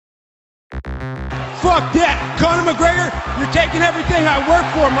Fuck that! Conor McGregor, you're taking everything I work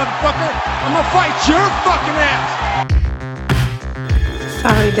for, motherfucker! I'm gonna fight your fucking ass!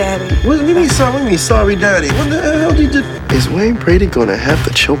 Sorry, Daddy. What do you mean sorry, Daddy? What the hell did you do? Is Wayne Brady gonna have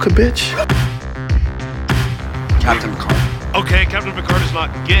the choker bitch? Captain Picard. Okay, Captain Picard is not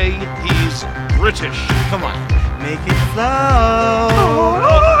gay, he's British. Come on, make it flow.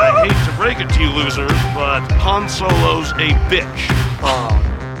 I hate to break it to you losers, but Han Solo's a bitch. Oh.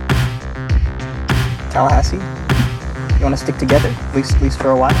 Tallahassee, you want to stick together, at least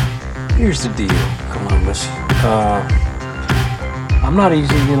for a while? Here's the deal, Columbus. I'm not easy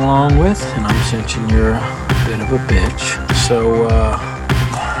to get along with, and I'm sensing you're a bit of a bitch. So,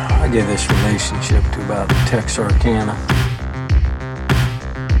 I give this relationship to about Texarkana.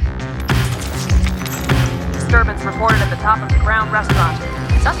 Disturbance reported at the top of the Crown restaurant.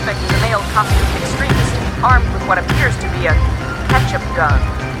 Suspect is a male costumed extremist, armed with what appears to be a ketchup gun.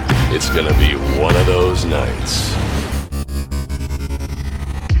 It's gonna be one of those nights.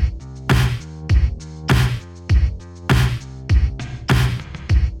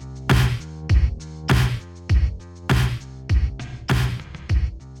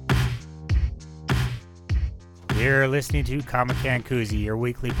 You're listening to Comic Can Coozie, your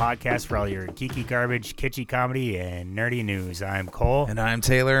weekly podcast for all your geeky garbage, kitschy comedy, and nerdy news. I'm Cole. And I'm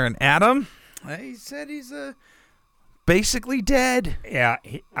Taylor. And Adam, he said he's basically dead. Yeah,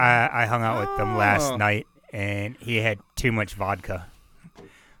 I hung out with him last night, and he had too much vodka.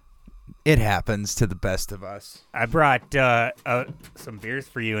 It happens to the best of us. I brought some beers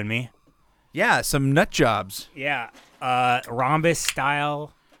for you and me. Yeah, some nut jobs. Yeah,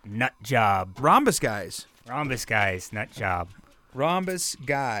 rhombus-style nut job. Rhombus guys, nut job. Rhombus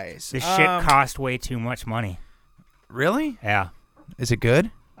guys. This shit cost way too much money. Really? Yeah. Is it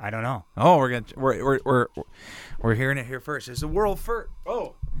good? I don't know. Oh, we're hearing it here first. It's a world first.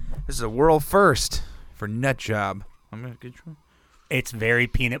 Oh, this is a world first for nut job. I'm gonna get you. It's very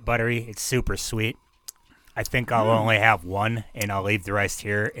peanut buttery. It's super sweet. I think I'll only have one, and I'll leave the rest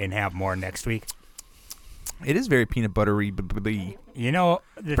here and have more next week. It is very peanut buttery. You know,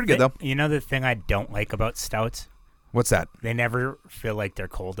 pretty good though. You know the thing I don't like about stouts? What's that? They never feel like they're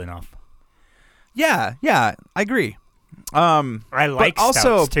cold enough. Yeah, I agree. I like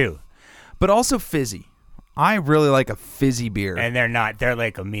stouts too, but also fizzy. I really like a fizzy beer, and they're not. They're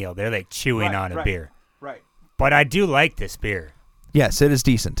like a meal. They're like chewing on a beer. Right. But I do like this beer. Yes, it is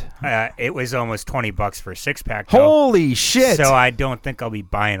decent. It was almost $20 for a 6-pack. Holy shit! So I don't think I'll be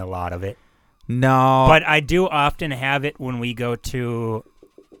buying a lot of it. No. But I do often have it when we go to,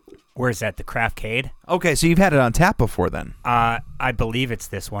 where's that, the Craftcade? Okay, so you've had it on tap before then. I believe it's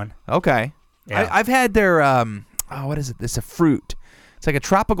this one. Okay. Yeah. I've had their, what is it? It's a fruit. It's like a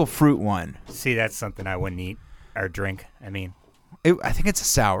tropical fruit one. See, that's something I wouldn't eat or drink. I mean. I think it's a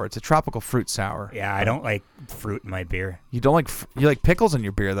sour. It's a tropical fruit sour. Yeah, I don't like fruit in my beer. You don't like, you like pickles in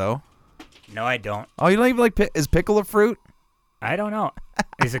your beer though? No, I don't. Oh, you don't even like, is pickle a fruit? I don't know.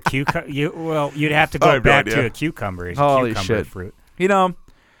 Is a cucumber? You'd have to go back to a cucumber. Is Holy cucumber shit. Fruit? You know,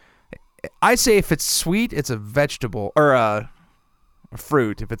 I say if it's sweet, it's a vegetable or a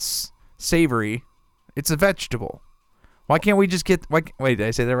fruit. If it's savory, it's a vegetable. Why can't we just get? Wait, did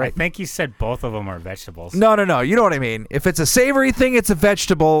I say that right? I think you said both of them are vegetables. No. You know what I mean. If it's a savory thing, it's a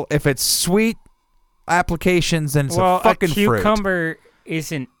vegetable. If it's sweet applications, then it's a fucking fruit. Cucumber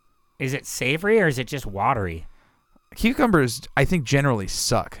isn't. Is it savory or is it just watery? Cucumbers, I think, generally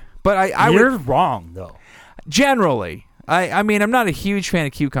suck. But You're wrong, though. Generally. I mean, I'm not a huge fan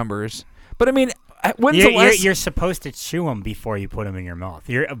of cucumbers. But, I mean, you're supposed to chew them before you put them in your mouth.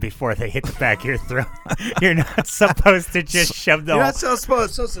 Before they hit the back of your throat. You're not supposed to just shove them. You're not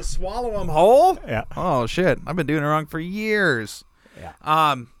supposed to swallow them whole? Yeah. Oh, shit. I've been doing it wrong for years. Yeah.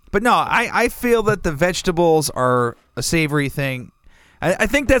 But, no, I feel that the vegetables are a savory thing. I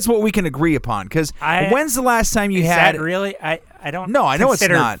think that's what we can agree upon. Because when's the last time you had... Is that really? I don't No, I know it's not.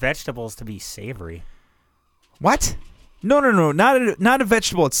 consider vegetables to be savory. What? No. Not a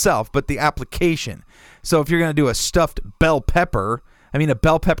vegetable itself, but the application. So if you're going to do a stuffed bell pepper, I mean, a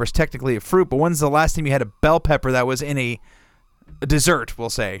bell pepper is technically a fruit, but when's the last time you had a bell pepper that was in a dessert,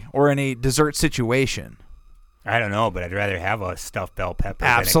 we'll say, or in a dessert situation? I don't know, but I'd rather have a stuffed bell pepper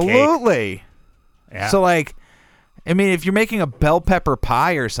Absolutely. than a cake. Yeah. So, like... I mean, if you're making a bell pepper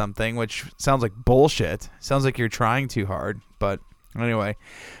pie or something, which sounds like bullshit, sounds like you're trying too hard. But anyway,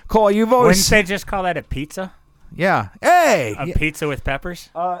 Cole, you've always... Wouldn't they just call that a pizza? Yeah. Hey! A pizza with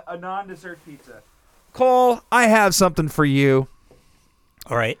peppers? A non-dessert pizza. Cole, I have something for you.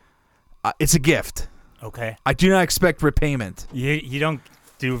 All right. It's a gift. Okay. I do not expect repayment. You don't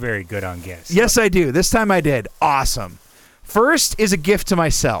do very good on gifts. Yes, I do. This time I did. Awesome. First is a gift to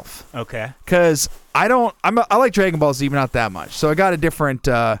myself. Okay. Because I like Dragon Ball Z, but not that much. So I got a different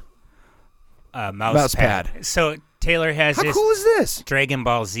mouse pad. So Taylor has How this cool is this? Dragon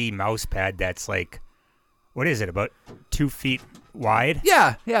Ball Z mouse pad that's like, what is it, about 2 feet wide?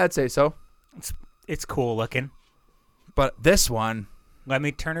 Yeah, I'd say so. It's cool looking. But this one... Let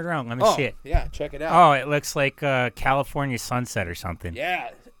me turn it around. Let me see it. Yeah, check it out. Oh, it looks like California sunset or something. Yeah,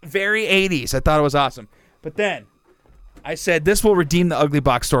 very 80s. I thought it was awesome. But then I said this will redeem the Ugly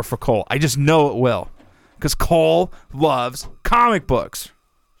Box store for Cole. I just know it will. Because Cole loves comic books.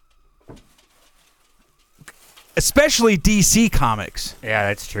 Especially DC comics. Yeah,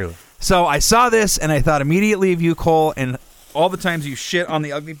 that's true. So I saw this and I thought immediately of you, Cole, and all the times you shit on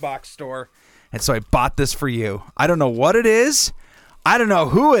the Ugly Box store. And so I bought this for you. I don't know what it is. I don't know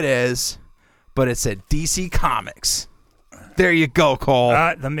who it is. But it said DC Comics. There you go, Cole.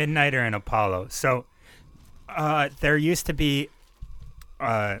 The Midnighter and Apollo. So there used to be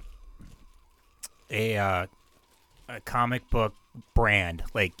a comic book brand.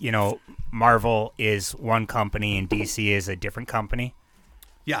 Like, you know, Marvel is one company and DC is a different company.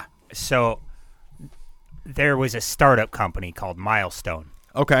 Yeah. So there was a startup company called Milestone.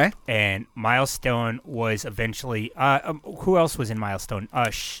 Okay. And Milestone was eventually who else was in Milestone?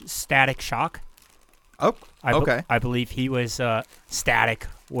 Static Shock. Oh, okay. I believe he was Static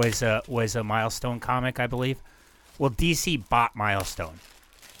was a Milestone comic, I believe. Well, DC bought Milestone.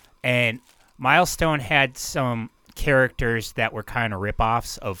 And Milestone had some characters that were kind of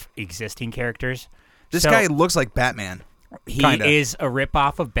rip-offs of existing characters. This guy looks like Batman. He Kinda. is a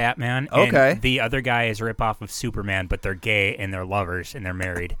ripoff of Batman. Okay. And the other guy is a ripoff of Superman, but they're gay and they're lovers and they're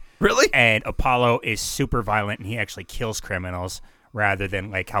married. Really? And Apollo is super violent and he actually kills criminals rather than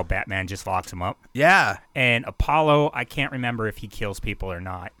like how Batman just locks them up. Yeah. And Apollo, I can't remember if he kills people or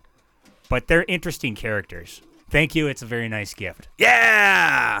not. But they're interesting characters. Thank you. It's a very nice gift.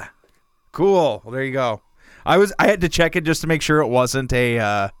 Yeah. Cool. Well, there you go. I had to check it just to make sure it wasn't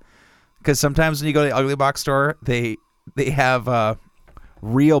a because sometimes when you go to the Ugly Box store, they have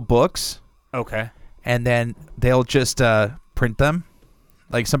real books. Okay. And then they'll just print them.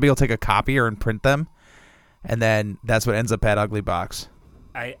 Like somebody will take a copier and print them. And then that's what ends up at Ugly Box.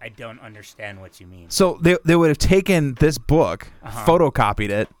 I don't understand what you mean. So they would have taken this book, photocopied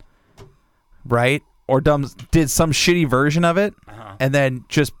it, right? Or did some shitty version of it, and then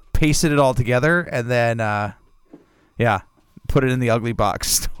just pasted it all together, and then, put it in the Ugly Box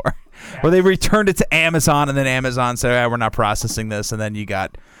store. Or they returned it to Amazon, and then Amazon said, we're not processing this, and then you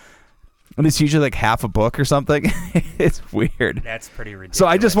got... And it's usually like half a book or something. It's weird. That's pretty ridiculous. So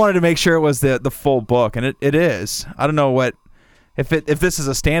I just wanted to make sure it was the full book, and it is. I don't know if this is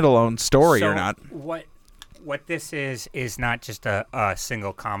a standalone story or not. What this is not just a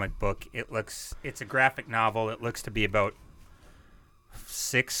single comic book. It's a graphic novel. It looks to be about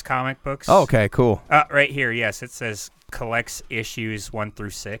 6 comic books. Oh, okay, cool. Right here, yes, it says collects issues 1 through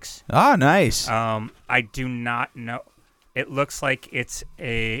 6. Ah, nice. I do not know. It looks like it's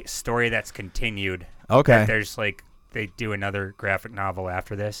a story that's continued. Okay. That there's like they do another graphic novel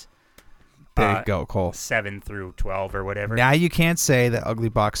after this. There you go, Cole. 7 through 12 or whatever. Now you can't say that Ugly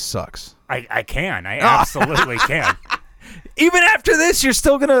Box sucks. I can. I absolutely can. Even after this, you're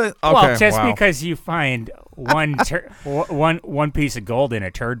still gonna. Okay, well, just because you find one piece of gold in a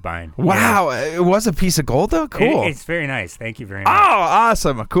turd bind. Wow, it was a piece of gold though. Cool. It's very nice. Thank you very much. Oh,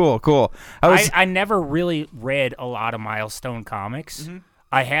 awesome. Cool. I never really read a lot of Milestone comics. Mm-hmm.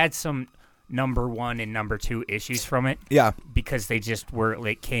 I had some number 1 and number 2 issues from it. Yeah. Because they just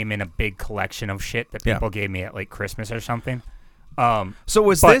came in a big collection of shit that people gave me at like Christmas or something. So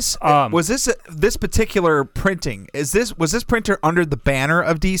was this particular printing? Was this printer under the banner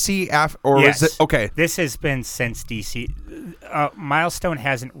of DC yes. Was it okay? This has been since DC. Milestone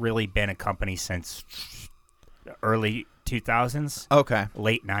hasn't really been a company since early 2000s. Okay.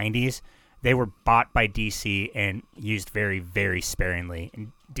 Late 90s. They were bought by DC and used very, very sparingly.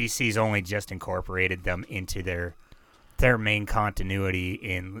 And DC's only just incorporated them into their main continuity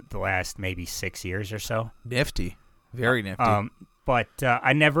in the last maybe 6 years or so. Nifty. Very nifty. But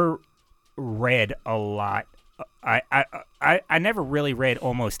I never read a lot. I never really read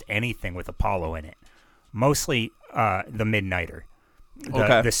almost anything with Apollo in it. Mostly the Midnighter,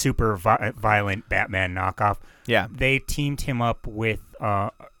 the super violent Batman knockoff. Yeah, they teamed him up with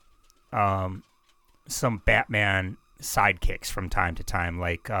some Batman sidekicks from time to time,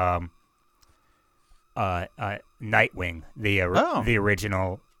 like Nightwing, the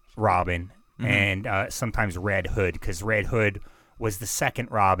original Robin. Mm-hmm. And sometimes Red Hood, because Red Hood was the second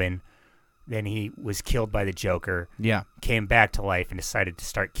Robin. Then he was killed by the Joker. Yeah. Came back to life and decided to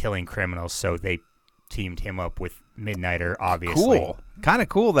start killing criminals, so they teamed him up with Midnighter, obviously. Cool. Kind of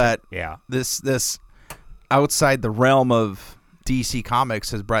cool that this outside the realm of DC Comics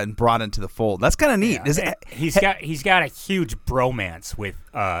has been brought into the fold. That's kind of neat. Yeah. He's got a huge bromance with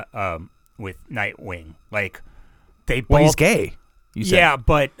Nightwing. Like they both. Well, he's gay. You said. Yeah,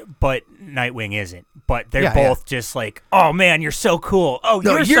 but Nightwing isn't. But they're both just like, oh man, you're so cool. Oh,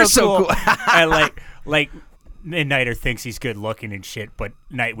 no, you're so cool. And like Midnighter thinks he's good looking and shit, but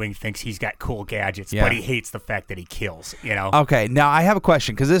Nightwing thinks he's got cool gadgets, but he hates the fact that he kills. You know. Okay, now I have a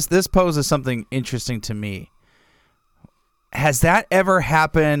question because this poses something interesting to me. Has that ever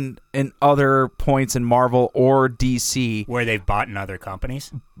happened in other points in Marvel or DC where they've bought in other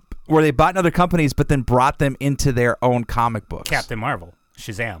companies? Where they bought in other companies, but then brought them into their own comic books. Captain Marvel,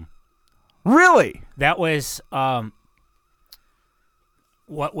 Shazam. Really? That was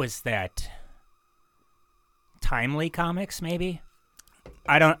what was that? Timely Comics, maybe.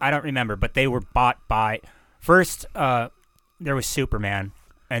 I don't remember, but they were bought by first. There was Superman,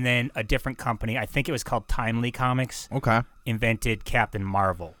 and then a different company. I think it was called Timely Comics. Okay. Invented Captain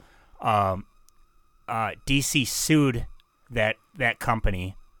Marvel. DC sued that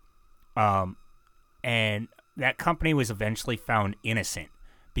company. And that company was eventually found innocent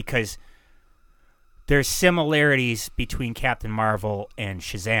because there's similarities between Captain Marvel and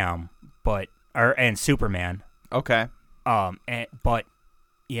Shazam, and Superman. Okay. But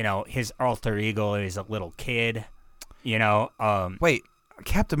you know, his alter ego is a little kid. You know. Wait,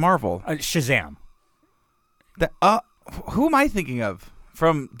 Captain Marvel. Shazam. Who am I thinking of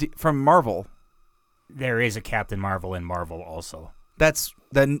from Marvel? There is a Captain Marvel in Marvel also. That's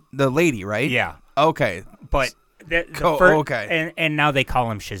the lady, right? Yeah. Okay. But okay. And now they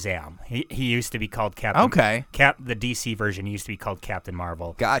call him Shazam. He used to be called Captain. Okay. The DC version used to be called Captain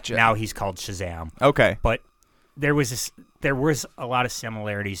Marvel. Gotcha. Now he's called Shazam. Okay. But there was a lot of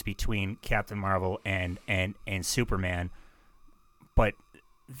similarities between Captain Marvel and Superman, but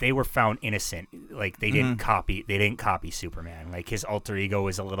they were found innocent. Like they didn't copy Superman. Like his alter ego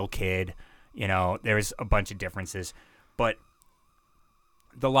was a little kid. You know, there was a bunch of differences, but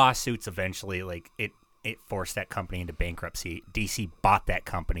the lawsuits eventually, like it forced that company into bankruptcy. DC bought that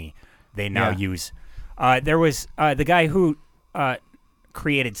company. They now use. There was the guy who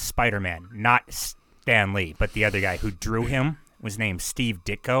created Spider-Man, not Stan Lee, but the other guy who drew him was named Steve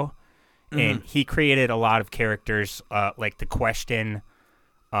Ditko, and he created a lot of characters like the Question.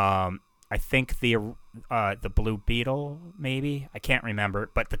 I think the Blue Beetle, maybe. I can't remember,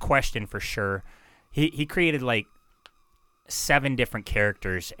 but the Question for sure. He created like 7 different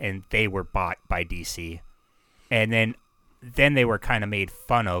characters, and they were bought by DC, and then they were kind of made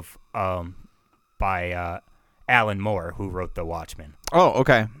fun of by Alan Moore, who wrote The Watchmen. Oh,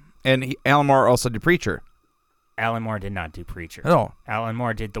 okay. And Alan Moore also did Preacher. Alan Moore did not do Preacher. Oh. Alan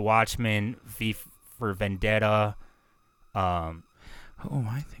Moore did The Watchmen, V for Vendetta. Who am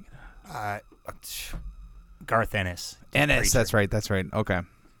I thinking of? Garth Ennis. Ennis, that's right. Okay.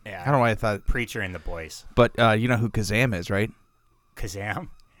 Yeah. I don't know why I thought Preacher and the Boys. But you know who Kazam is, right? Kazam?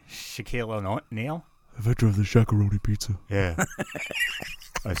 Shaquille O'Neal? Inventor of the Shakaroni pizza. Yeah.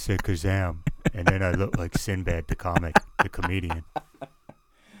 I said Kazam, and then I look like Sinbad the comic, the comedian.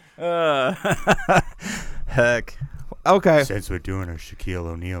 Heck. Okay. Since we're doing our Shaquille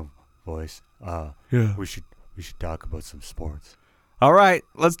O'Neal voice, we should talk about some sports. All right,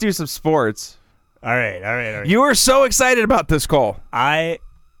 let's do some sports. All right. You were so excited about this, Cole. I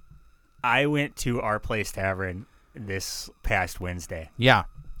went to Our Place Tavern this past Wednesday. Yeah.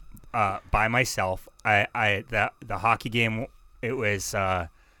 By myself. The hockey game, it was the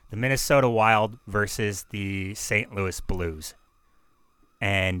Minnesota Wild versus the St. Louis Blues.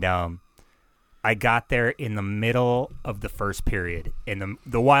 And I got there in the middle of the first period, and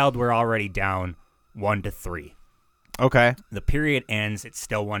the Wild were already down 1-3. Okay. The period ends, it's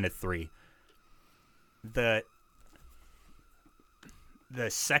still 1-3. The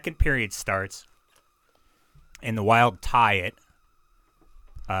second period starts, and the Wild tie it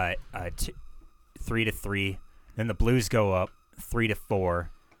 3-3. Then the Blues go up 3-4,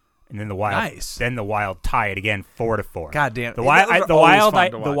 and then the Wild tie it again 4-4. God damn.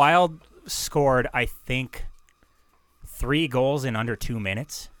 The Wild scored, I think, 3 goals in under 2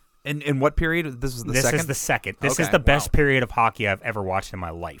 minutes. In what period? This was the second? This is the second. This is the best period of hockey I've ever watched in my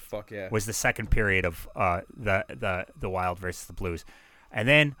life. Fuck yeah. Was the second period of the Wild versus the Blues. And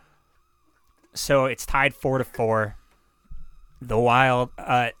then, so it's tied 4-4. The Wild,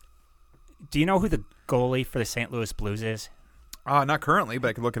 do you know who the goalie for the St. Louis Blues is? Not currently, but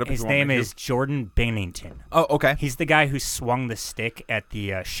I can look it up. His name is Jordan Binnington. Oh, okay. He's the guy who swung the stick at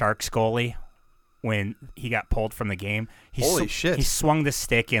the Sharks goalie when he got pulled from the game. Holy shit. He swung the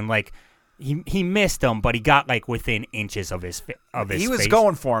stick, and like he missed him, but he got like within inches of his He was face.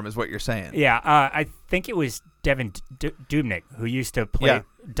 going for him, is what you're saying. Yeah, I think it was Devin Dubnyk who used to play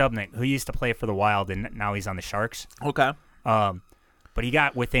Dubnyk, who used to play for the Wild, and now he's on the Sharks. Okay. But he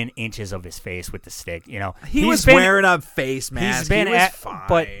got within inches of his face with the stick. You know, he was wearing a face mask. He was fine.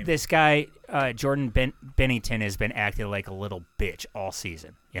 But this guy, Jordan Bennington, has been acting like a little bitch all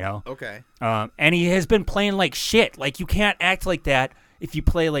season. You know. Okay. And he has been playing like shit. Like, you can't act like that if you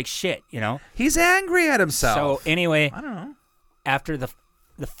play like shit. You know. He's angry at himself. So anyway, I don't know. After the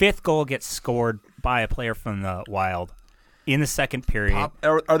fifth goal gets scored by a player from the Wild in the second period.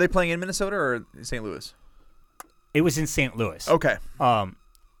 Are they playing in Minnesota or St. Louis? It was in St. Louis. Okay. And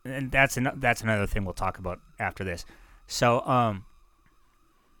that's another thing we'll talk about after this. So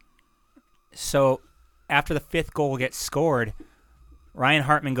after the fifth goal gets scored, Ryan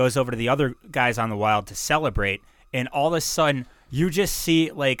Hartman goes over to the other guys on the Wild to celebrate, and all of a sudden you just see,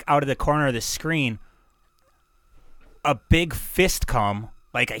 like, out of the corner of the screen, a big fist come,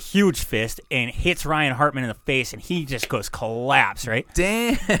 like a huge fist, and hits Ryan Hartman in the face, and he just goes collapse, right?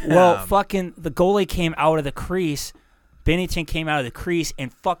 Damn. Well, fucking the goalie came out of the crease. Bennington came out of the crease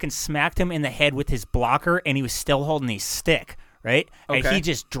and fucking smacked him in the head with his blocker, and he was still holding his stick, right? Okay. And he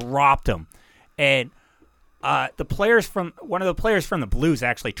just dropped him. And one of the players from the Blues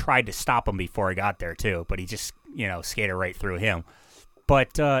actually tried to stop him before he got there too, but he just, skated right through him.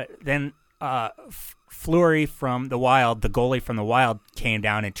 But then Fleury from the Wild, the goalie from the Wild, came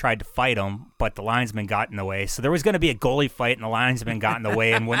down and tried to fight him, but the linesman got in the way. So there was going to be a goalie fight, and the linesman got in the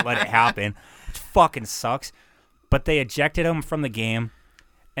way and wouldn't let it happen, which fucking sucks. But they ejected him from the game,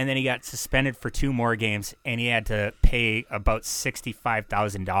 and then he got suspended for 2 more games, and he had to pay about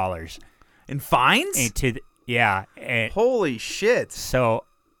 $65,000 in fines. Holy shit! So,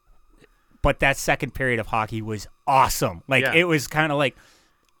 but that second period of hockey was awesome. It was kind of like,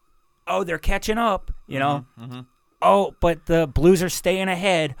 oh, they're catching up, Mm-hmm. Oh, but the Blues are staying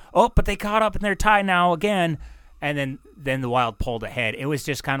ahead. Oh, but they caught up and they're tied now again. And then the Wild pulled ahead. It was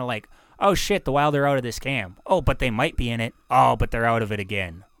just kind of like, oh, shit, the Wild are out of this game. Oh, but they might be in it. Oh, but they're out of it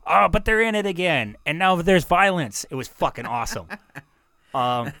again. Oh, but they're in it again. And now there's violence. It was fucking awesome.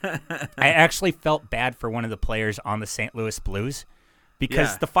 I actually felt bad for one of the players on the St. Louis Blues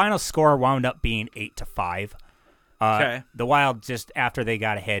because the final score wound up being 8-5. Okay. The Wild, just after they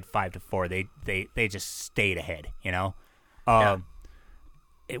got ahead 5-4, they just stayed ahead. It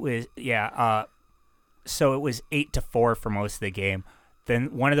was so it was 8-4 for most of the game.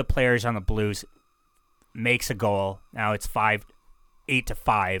 Then one of the players on the Blues makes a goal. Now it's 8-5.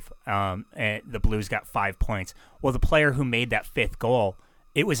 And the Blues got 5 points. Well, the player who made that fifth goal,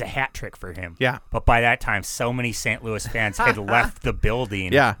 it was a hat trick for him. Yeah. But by that time, so many St. Louis fans had left the building.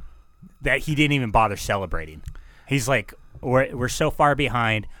 That he didn't even bother celebrating. He's like, we're so far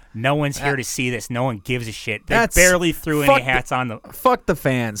behind. No one's here to see this. No one gives a shit. They barely threw any hats on the. Fuck the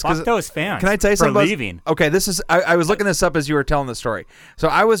fans. Fuck those fans. Can I tell you something? For leaving. Okay, this is. I was looking this up as you were telling the story. So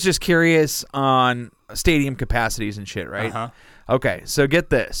I was just curious on stadium capacities and shit, right? Uh-huh. Okay, so get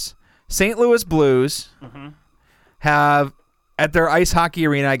this: St. Louis Blues have at their ice hockey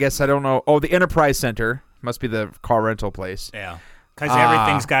arena. I guess I don't know. Oh, the Enterprise Center must be the car rental place. Yeah. Because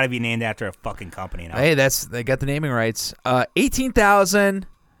everything's got to be named after a fucking company now. Hey, they got the naming rights.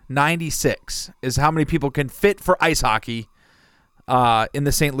 18,096 is how many people can fit for ice hockey in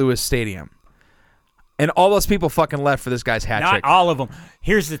the St. Louis Stadium. And all those people fucking left for this guy's hat trick. Not all of them.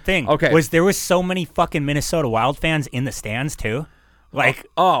 Here's the thing. Okay. There was so many fucking Minnesota Wild fans in the stands too. Like,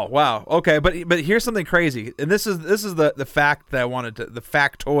 oh wow, okay, but here's something crazy, and this is the fact that the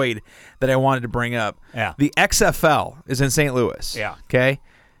factoid that I wanted to bring up. Yeah, the XFL is in St. Louis. Yeah, okay,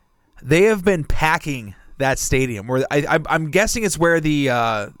 they have been packing that stadium where I'm guessing it's where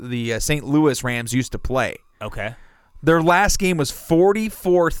the St. Louis Rams used to play. Okay, their last game was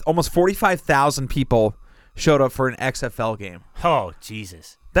almost 45,000 people showed up for an XFL game. Oh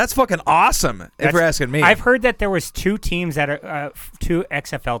Jesus. That's fucking awesome. If you're asking me, I've heard that there was 2 teams that are 2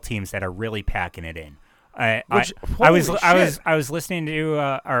 XFL teams that are really packing it in. I was listening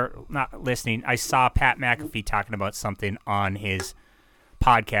to or not listening. I saw Pat McAfee talking about something on his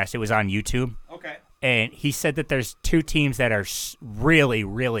podcast. It was on YouTube. Okay, and he said that there's 2 teams that are really,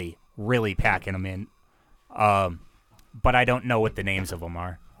 really, really packing them in. But I don't know what the names of them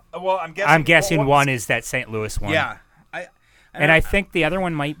are. Well, I'm guessing one is that St. Louis one. Yeah. I think the other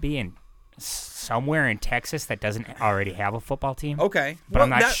one might be in somewhere in Texas that doesn't already have a football team. Okay. But I'm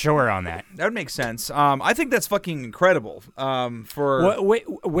not sure on that. That would make sense. I think that's fucking incredible.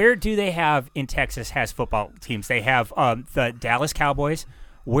 Where do they have in Texas has football teams? They have the Dallas Cowboys.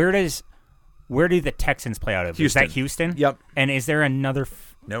 Where do the Texans play out of? Houston. Is that Houston? Yep. And is there another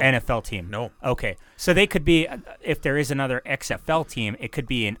No. NFL team? No. Okay. So they could be, if there is another XFL team, it could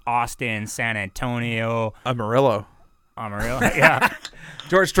be in Austin, San Antonio. Amarillo. Yeah.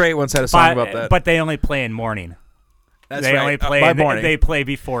 George Strait once had a song about that. But they only play in morning. That's they right. only play by morning. They play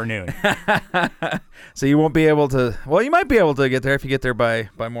before noon. So you won't be able to. Well, you might be able to get there if you get there by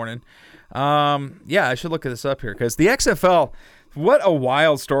morning. Yeah, I should look this up here because the XFL. What a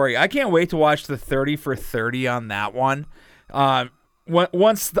wild story! I can't wait to watch the 30 for 30 on that one.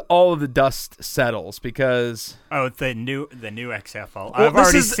 Once all of the dust settles, because the new XFL. I've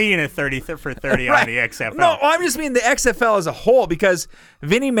already seen a 30 for 30 right. on the XFL. No, I'm just mean the XFL as a whole because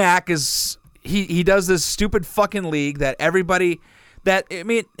Vinnie Mac is he does this stupid fucking league that everybody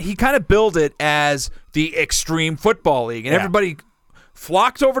he kind of billed it as the Extreme Football League, and everybody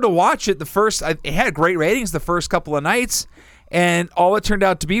flocked over to watch it. It had great ratings the first couple of nights, and all it turned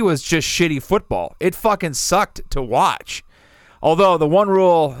out to be was just shitty football. It fucking sucked to watch. Although the one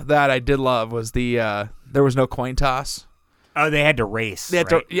rule that I did love was there was no coin toss. Oh, they had to race.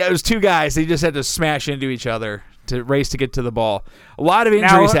 It was two guys. They just had to smash into each other to race to get to the ball. A lot of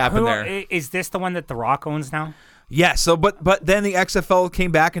injuries happened there. Is this the one that The Rock owns now? Yeah. So, but then the XFL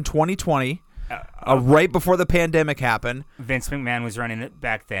came back in 2020, right before the pandemic happened. Vince McMahon was running it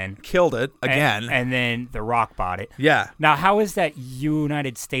back then. Killed it again. And then The Rock bought it. Yeah. Now, how is that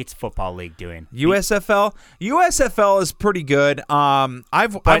United States Football League doing? USFL is pretty good.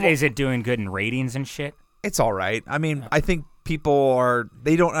 But is it doing good in ratings and shit? It's all right. I mean, I think people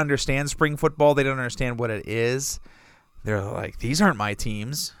they don't understand spring football. They don't understand what it is. They're like, these aren't my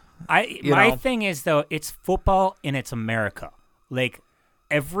teams. My thing is, though, it's football and it's America. Like,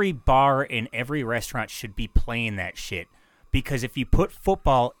 every bar and every restaurant should be playing that shit. Because if you put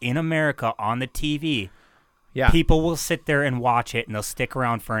football in America on the TV, people will sit there and watch it, and they'll stick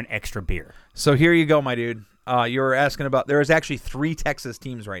around for an extra beer. So here you go, my dude. You were asking about, there is actually 3 Texas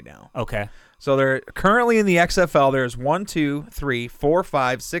teams right now. Okay. So they're currently in the XFL. There's 1, 2, 3, 4,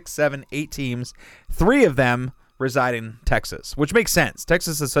 5, 6, 7, 8 teams. 3 of them reside in Texas, which makes sense.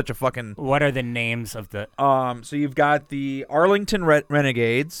 Texas is such a fucking... What are the names of the... So you've got the Arlington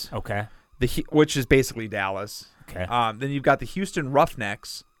Renegades. Okay. Which is basically Dallas. Okay. Then you've got the Houston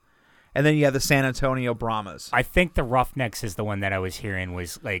Roughnecks. And then you have the San Antonio Brahmas. I think the Roughnecks is the one that I was hearing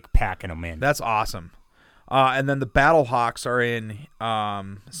was, like, packing them in. That's awesome. And then the Battlehawks are in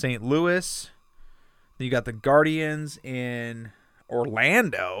St. Louis. Then you got the Guardians in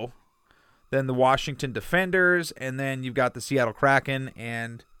Orlando. Then the Washington Defenders. And then you've got the Seattle Kraken.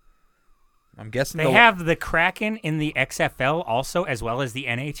 And I'm guessing they have the Kraken in the XFL also, as well as the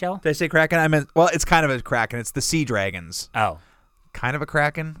NHL? Did I say Kraken? I meant, well, it's kind of a Kraken. It's the Sea Dragons. Oh. Kind of a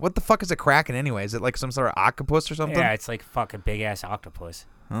Kraken? What the fuck is a Kraken anyway? Is it like some sort of octopus or something? Yeah, it's like fucking big-ass octopus.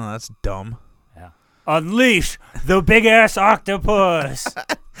 Oh, that's dumb. Yeah. Unleash the big-ass octopus.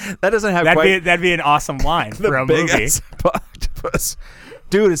 That doesn't have that'd be an awesome line for a movie. Big-ass octopus.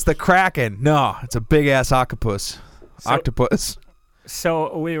 Dude, it's the Kraken. No, it's a big-ass octopus. Octopus.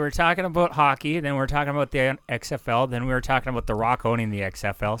 So we were talking about hockey, then we were talking about the XFL, then we were talking about The Rock owning the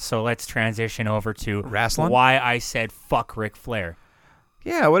XFL. So let's transition over to wrestling. Why I said fuck Ric Flair.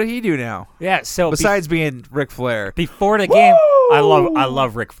 Yeah, what did he do now? Yeah, so besides being Ric Flair. Before the game, I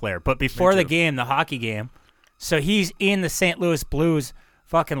love Ric Flair, but before the game, the hockey game, so he's in the St. Louis Blues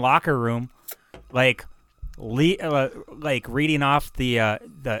fucking locker room, like reading off the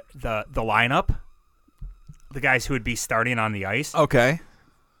lineup, the guys who would be starting on the ice. Okay.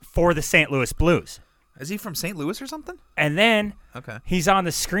 For the St. Louis Blues. Is he from St. Louis or something? And then he's on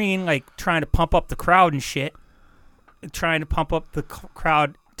the screen, like, trying to pump up the crowd and shit. Trying to pump up the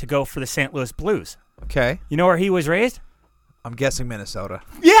crowd to go for the St. Louis Blues. Okay. You know where he was raised? I'm guessing Minnesota.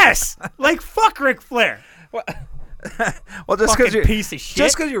 Yes! Like, fuck Ric Flair. Well, just because you're piece of shit.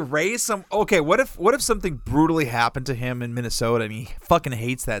 Just because you're raised some. Okay, what if something brutally happened to him in Minnesota and he fucking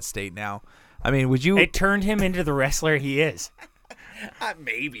hates that state now? I mean, would you? It turned him into the wrestler he is.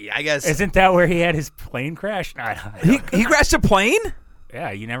 Maybe, I guess. Isn't that where he had his plane crash? He crashed a plane?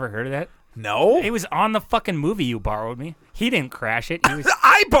 Yeah, you never heard of that? No. It was on the fucking movie you borrowed me. He didn't crash it.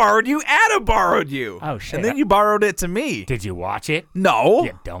 I borrowed you. Adam borrowed you. Oh, shit. And then you borrowed it to me. Did you watch it? No.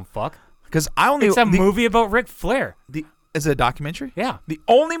 You dumb fuck. Because I only. It's a movie about Ric Flair. Is it a documentary? Yeah. The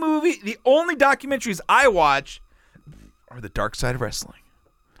only documentaries I watch are The Dark Side of Wrestling.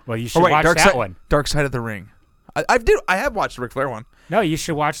 Well, you should watch that one. Dark Side of the Ring. I have watched the Ric Flair one. No, you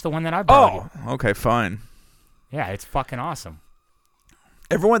should watch the one that I borrowed you. Okay, fine. Yeah, it's fucking awesome.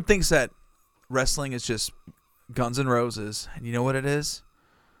 Everyone thinks that wrestling is just Guns N' Roses. And you know what it is?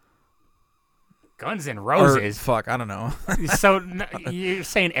 Guns N' Roses? Fuck, I don't know. So you're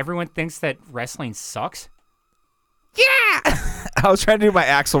saying everyone thinks that wrestling sucks? Yeah! I was trying to do my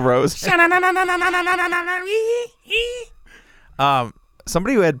Axl Rose.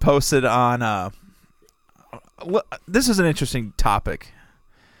 Somebody who had posted on. This is an interesting topic.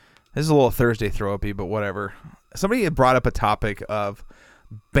 This is a little Thursday throw-uppy, but whatever. Somebody had brought up a topic of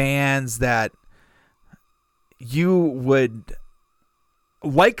bands that you would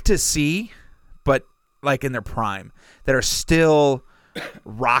like to see, but like in their prime, that are still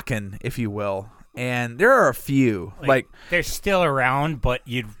rocking, if you will. And there are a few. Like they're still around, but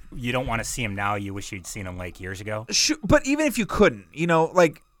you don't want to see them now. You wish you'd seen them like years ago. But even if you couldn't,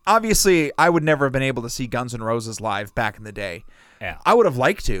 like obviously I would never have been able to see Guns N' Roses live back in the day. Yeah. I would have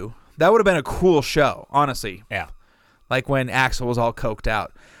liked to. That would have been a cool show, honestly. Yeah. Like when Axl was all coked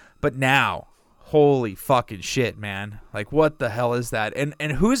out. But now, holy fucking shit, man. Like what the hell is that? And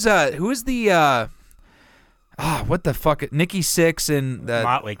who's the what the fuck? Nikki Sixx and the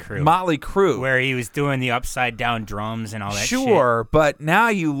Motley Crue. Motley Crue. Where he was doing the upside down drums and all that shit. Sure, but now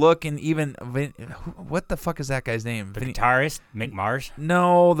you look and even what the fuck is that guy's name? The guitarist, Mick Mars?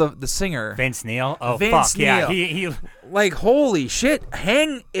 No, the singer. Vince Neil? Oh, Vince fuck. Neil. Yeah, he like, holy shit.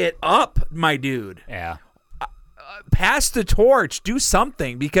 Hang it up, my dude. Yeah. Pass the torch. Do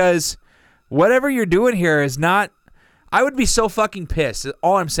something, because whatever you're doing here is not... I would be so fucking pissed.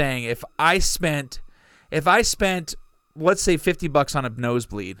 All I'm saying, if I spent, let's say $50 on a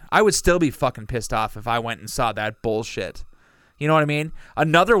nosebleed, I would still be fucking pissed off if I went and saw that bullshit. You know what I mean?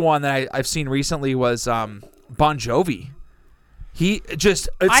 Another one that I've seen recently was Bon Jovi. He just,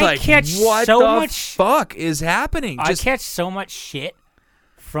 what the fuck is happening? I catch so much shit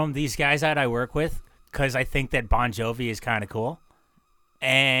from these guys that I work with because I think that Bon Jovi is kind of cool.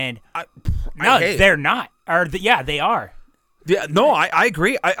 And they're not. They are. Yeah, no, I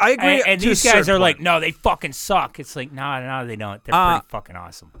agree. I agree. And these guys are like, no, they fucking suck. It's like, no, they don't. They're pretty fucking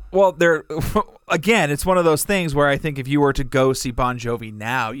awesome. Well, again, it's one of those things where I think if you were to go see Bon Jovi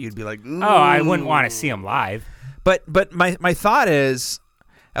now, you'd be like, ooh. Oh, I wouldn't want to see him live. But my thought is,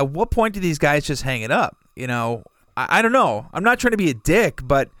 at what point do these guys just hang it up? I don't know. I'm not trying to be a dick,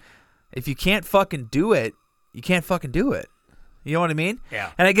 but if you can't fucking do it, you can't fucking do it. You know what I mean? Yeah.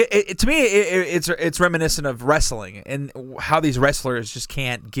 And I get it, to me, it's reminiscent of wrestling and how these wrestlers just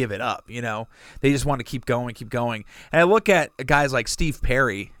can't give it up. They just want to keep going. And I look at guys like Steve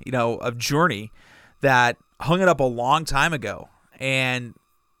Perry, of Journey, that hung it up a long time ago, and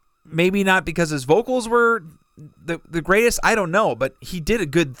maybe not because his vocals were the greatest. I don't know, but he did a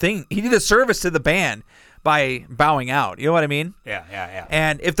good thing. He did a service to the band by bowing out. You know what I mean? Yeah.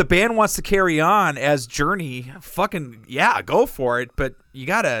 And if the band wants to carry on as Journey, fucking, yeah, go for it. But you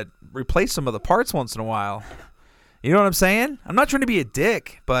got to replace some of the parts once in a while. You know what I'm saying? I'm not trying to be a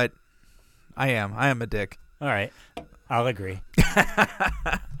dick, but I am. I am a dick. All right. I'll agree.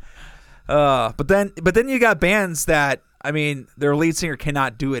 But then you got bands that, their lead singer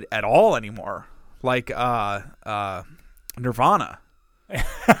cannot do it at all anymore. Like Nirvana.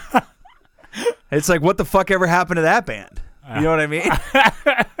 It's like, what the fuck ever happened to that band? You know what I mean?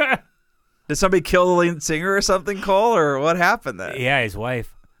 Did somebody kill the lead singer or something, Cole? Or what happened then? Yeah, his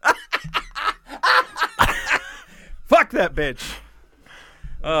wife. Fuck that bitch.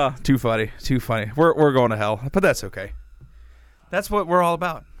 Too funny. We're going to hell, but that's okay. That's what we're all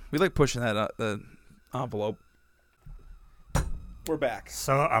about. We like pushing that the envelope. We're back.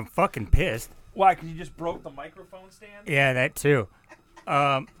 So I'm fucking pissed. Why? Because you just broke the microphone stand? Yeah, that too.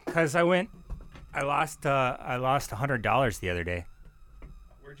 Because I lost $100 the other day.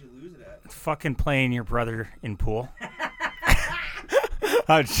 Where'd you lose it at? Fucking playing your brother in pool.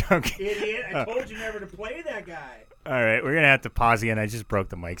 I'm joking. Idiot! I told you never to play that guy. All right, we're gonna have to pause again. I just broke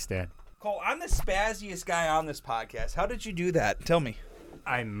the mic stand. Cole, I'm the spazziest guy on this podcast. How did you do that? Tell me.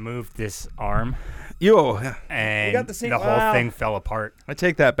 I moved this arm. And got the whole thing fell apart. I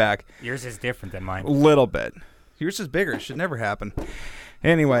take that back. Yours is different than mine. A little bit. Yours is bigger. It should never happen.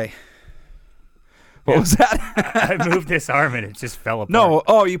 Anyway. What was that? I moved this arm and it just fell apart. No.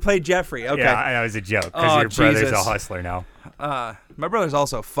 Oh, you played Jeffrey. Okay. Yeah, that was a joke because your brother's a hustler now. My brother's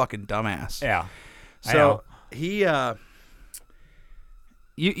also a fucking dumbass. Yeah. So he,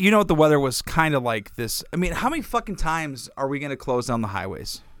 you know what the weather was kind of like this. How many fucking times are we going to close down the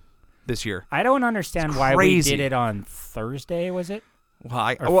highways this year? I don't understand why we did it on Thursday, was it?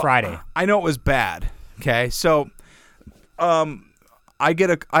 Well, Friday. I know it was bad. Okay. So, I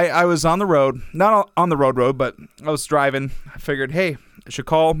was on the road, not on the road, but I was driving. I figured, hey, I should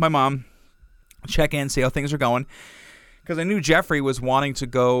call my mom, check in, see how things are going. Because I knew Jeffrey was wanting to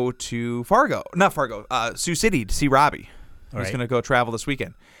go to Sioux City to see Robbie. He was going to go travel this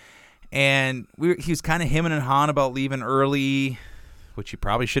weekend. And he was kind of hemming and hawing about leaving early, which he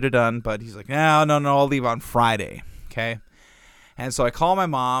probably should have done. But he's like, no, I'll leave on Friday. Okay. And so I call my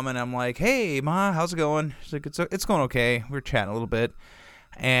mom, and I'm like, "Hey, Ma, how's it going?" She's like, "It's going okay." We were chatting a little bit,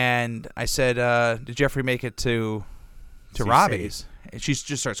 and I said, "Did Jeffrey make it to Robbie's?" And she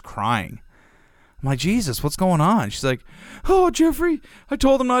just starts crying. I'm like, "Jesus, what's going on?" She's like, "Oh, Jeffrey, I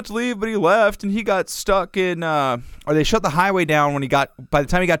told him not to leave, but he left, and he got stuck in, or they shut the highway down by the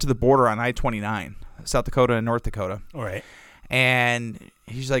time he got to the border on I-29, South Dakota and North Dakota." All right. And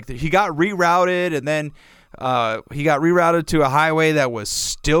he's like, he got rerouted, and then he got rerouted to a highway that was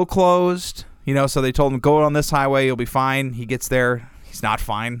still closed. So they told him, go on this highway, you'll be fine. He gets there, he's not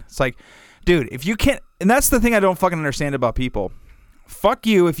fine. It's like, dude, if you can't, and that's the thing I don't fucking understand about people. Fuck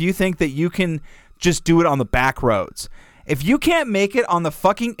you if you think that you can just do it on the back roads. If you can't make it on the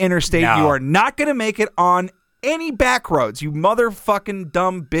fucking interstate, you are not going to make it on any back roads, you motherfucking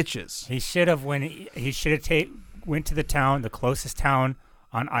dumb bitches. He should have went to the closest town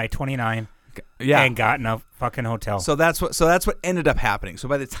on I-29. Yeah. And got in a fucking hotel. So that's what ended up happening. So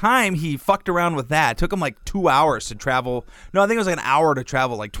by the time he fucked around with that, it took him like 2 hours to travel. No, I think it was like an hour to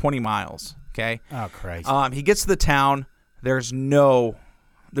travel like 20 miles. Okay. Oh Christ. He gets to the town. There's no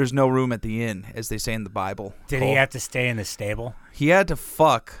room at the inn, as they say in the Bible. Did he have to stay in the stable? He had to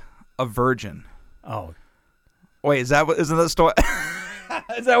fuck a virgin. Oh. Wait, isn't that the story?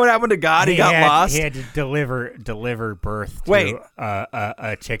 Is that what happened to God? He got lost? He had to deliver birth to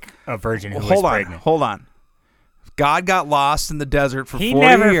a virgin who was pregnant. Hold on. God got lost in the desert for 40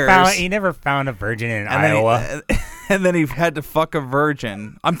 years. He never found a virgin in Iowa. And then he had to fuck a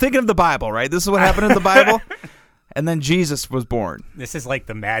virgin. I'm thinking of the Bible, right? This is what happened in the Bible? And then Jesus was born. This is like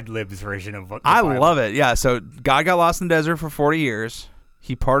the Mad Libs version of what I love it. Yeah, so God got lost in the desert for 40 years.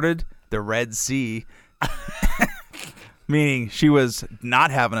 He parted the Red Sea, meaning she was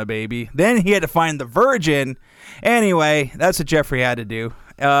not having a baby. Then he had to find the virgin. Anyway, that's what Jeffrey had to do.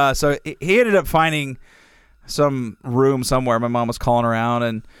 So he ended up finding some room somewhere. My mom was calling around,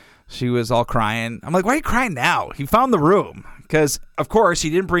 and she was all crying. I'm like, why are you crying now? He found the room. Because, of course, he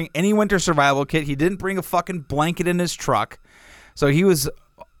didn't bring any winter survival kit. He didn't bring a fucking blanket in his truck. So he was,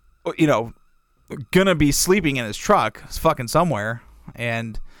 going to be sleeping in his truck fucking somewhere.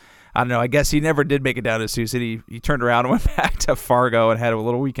 And I don't know. I guess he never did make it down to Sioux City. He turned around and went back to Fargo and had a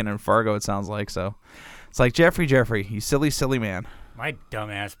little weekend in Fargo, it sounds like. So it's like, Jeffrey, you silly, silly man. My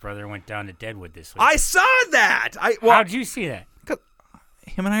dumbass brother went down to Deadwood this week. I saw that. How'd you see that?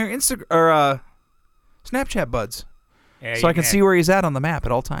 Him and I are Snapchat buds. Yeah, so I can see where he's at on the map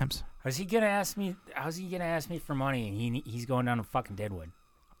at all times. How's he gonna ask me for money, and he's going down to fucking Deadwood?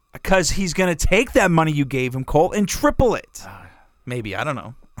 Because he's gonna take that money you gave him, Cole, and triple it. Maybe, I don't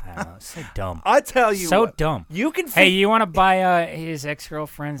know. I don't know. It's so dumb. I tell you, so dumb. You can. Hey, you want to buy his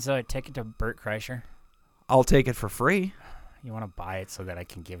ex-girlfriend's ticket to Bert Kreischer? I'll take it for free. You want to buy it so that I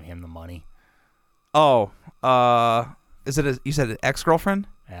can give him the money? Oh, is it? You said an ex-girlfriend?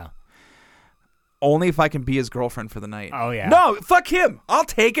 Yeah. Only if I can be his girlfriend for the night. Oh, yeah. No, fuck him. I'll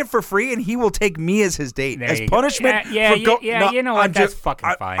take it for free, and he will take me as his date. There as you punishment. Go. Yeah, No, you know what? That's fucking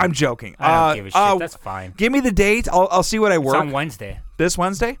fine. I'm joking. I don't give a shit. That's fine. Give me the date. I'll see what I work. It's on Wednesday. This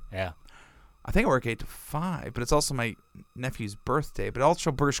Wednesday? Yeah. I think I work 8 to 5, but it's also my nephew's birthday. But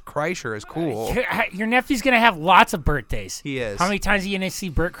also Bert Kreischer is cool. Your nephew's going to have lots of birthdays. He is. How many times are you going to see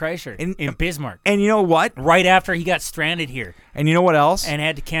Bert Kreischer? In Bismarck. And you know what? Right after he got stranded here. And you know what else? And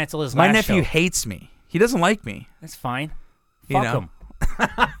had to cancel his my last nephew show. hates me. He doesn't like me. That's fine. Fuck him.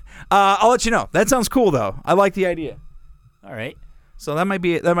 I'll let you know. That sounds cool, though. I like the idea. All right. So that might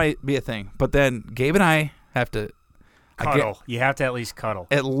be a thing. But then Gabe and I have to cuddle. You have to at least cuddle.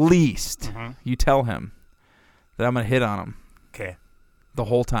 At least you tell him that I'm gonna hit on him. Okay. The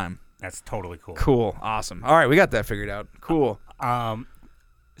whole time. That's totally cool. Cool. Awesome. All right, we got that figured out. Cool.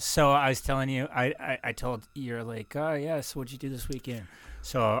 So I was telling you, I told you're like, oh yeah. So what'd you do this weekend?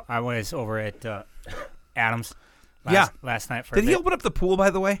 So I was over at Adams. Last night for. Did he open up the pool,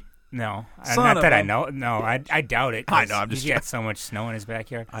 by the way? No, not that I know. No, I doubt it. I know. I'm just. He had so much snow in his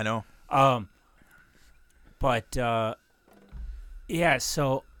backyard. I know. But yeah.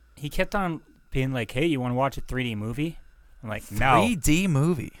 So he kept on being like, "Hey, you want to watch a 3D movie?" I'm like, "No." 3D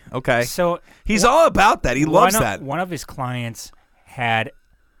movie. Okay. So he's all about that. He loves that. One of his clients had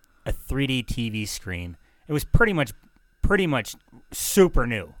a 3D TV screen. It was pretty much super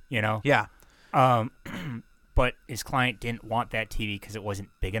new, you know? Yeah. But his client didn't want that TV because it wasn't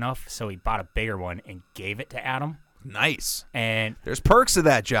big enough, so he bought a bigger one and gave it to Adam. Nice. And there's perks to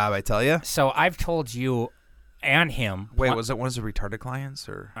that job, I tell you. So I've told you and him. Wait, was it one of the retarded clients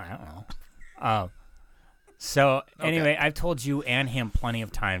or? I don't know. So anyway, I've told you and him plenty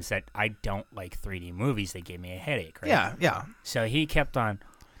of times that I don't like 3D movies. They give me a headache, right? Yeah, yeah. So he kept on.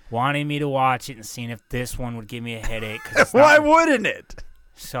 wanting me to watch it and seeing if this one would give me a headache. 'Cause it's Why not, wouldn't it?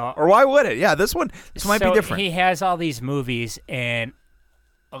 so Or why would it? Yeah, this one might be different. He has all these movies, and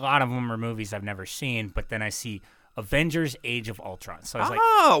a lot of them are movies I've never seen, but then I see Avengers Age of Ultron. So I was like,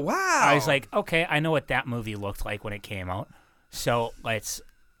 oh, wow. I was like, okay, I know what that movie looked like when it came out. So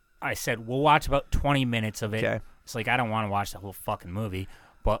I said, we'll watch about 20 minutes of it. Okay. It's like, I don't want to watch the whole fucking movie.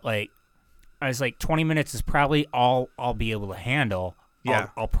 But, like, I was like, 20 minutes is probably all I'll be able to handle. Yeah.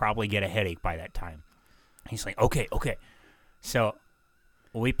 I'll probably get a headache by that time. He's like, okay. So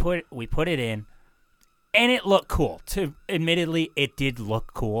we put it in, and it looked cool. Admittedly, it did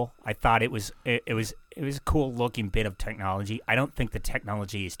look cool. I thought it was a cool looking bit of technology. I don't think the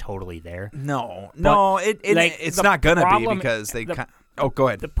technology is totally there. No, like, it's not gonna be because they. Go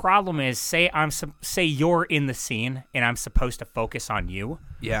ahead. The problem is, say you're in the scene and I'm supposed to focus on you.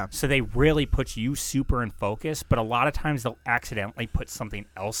 Yeah. So they really put you super in focus, but a lot of times they'll accidentally put something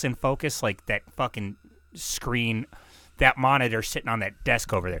else in focus, like that fucking screen, that monitor sitting on that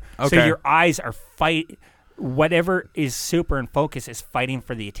desk over there. Okay. So your eyes are whatever is super in focus is fighting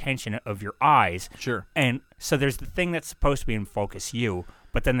for the attention of your eyes. Sure. And so there's the thing that's supposed to be in focus, you,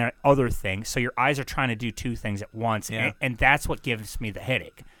 but then the other thing. So your eyes are trying to do two things at once, yeah. and that's what gives me the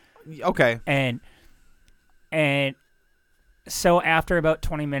headache. Okay. And so after about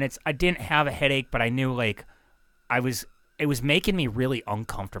 20 minutes, I didn't have a headache, but I knew like it was making me really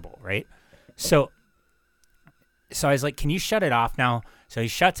uncomfortable, right? So I was like, can you shut it off now? So he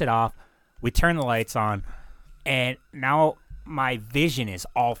shuts it off. We turn the lights on, and now my vision is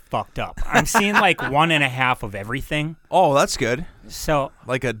all fucked up. I'm seeing like 1.5 of everything. Oh, that's good. So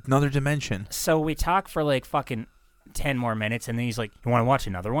like another dimension. So we talk for like fucking 10 more minutes, and then he's like, you want to watch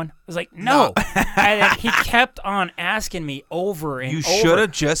another one? I was like, no. And he kept on asking me over and over. You should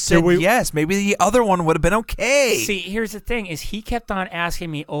have just said yes. Maybe the other one would have been okay. See, here's the thing, is he kept on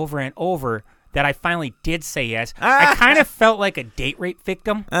asking me over and over that I finally did say yes. I kind of felt like a date rape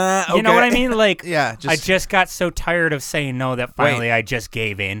victim. Okay. You know what I mean? Like, yeah, I just got so tired of saying no that finally I just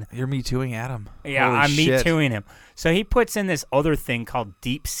gave in. You're Me Tooing Adam. Yeah, Holy I'm shit. Me Tooing him. So he puts in this other thing called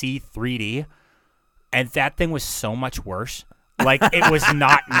Deep Sea 3D, and that thing was so much worse. Like, it was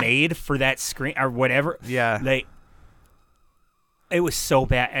not made for that screen or whatever. Yeah. Like, it was so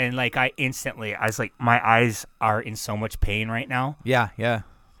bad, and like I was like, my eyes are in so much pain right now. Yeah.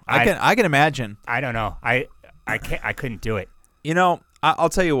 I can imagine. I don't know. I couldn't do it. You know, I'll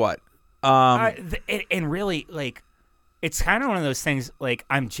tell you what. And really, like, it's kind of one of those things. Like,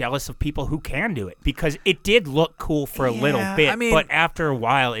 I'm jealous of people who can do it because it did look cool for a little bit, I mean, but after a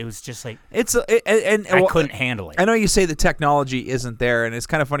while, it was just like I couldn't handle it. I know you say the technology isn't there, and it's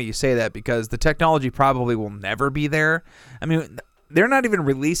kind of funny you say that because the technology probably will never be there. I mean, they're not even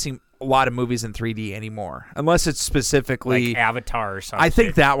releasing a lot of movies in 3D anymore, unless it's specifically like Avatar or something. I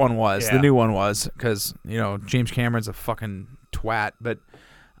think that one was the new one was because James Cameron's a fucking twat. But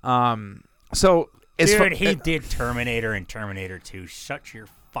so dude, he did Terminator and Terminator 2. Shut your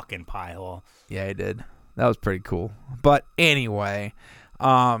fucking pie hole. Yeah, he did. That was pretty cool. But anyway,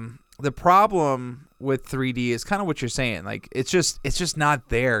 the problem with 3D is kind of what you're saying. Like it's just not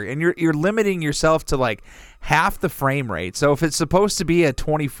there, and you're limiting yourself to like half the frame rate. So if it's supposed to be a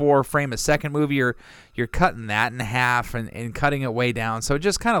 24 frame a second movie, you're cutting that in half and cutting it way down. So it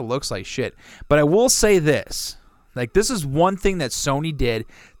just kind of looks like shit. But I will say this. Like, this is one thing that Sony did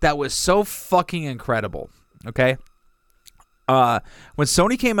that was so fucking incredible, okay? When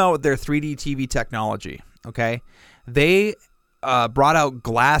Sony came out with their 3D TV technology, okay, they brought out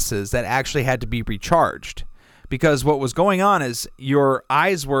glasses that actually had to be recharged because what was going on is your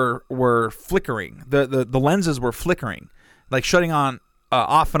eyes were flickering. The lenses were flickering, like shutting on,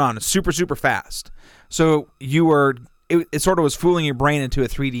 off and on super, super fast. So it sort of was fooling your brain into a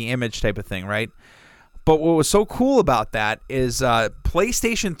 3D image type of thing, right? But what was so cool about that is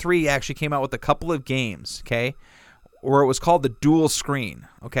PlayStation 3 actually came out with a couple of games, okay, where it was called the dual screen,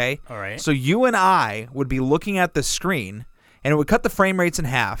 okay? All right. So you and I would be looking at the screen, and it would cut the frame rates in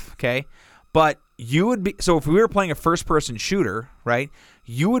half, okay? But you would be, so if we were playing a first-person shooter, right,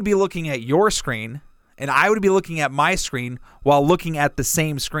 you would be looking at your screen, and I would be looking at my screen while looking at the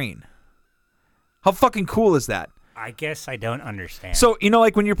same screen. How fucking cool is that? I guess I don't understand. So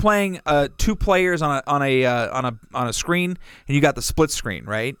like when you're playing 2 players on a screen, and you got the split screen,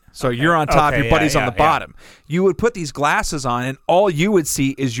 right? So you're on top, your buddy's on the bottom. You would put these glasses on, and all you would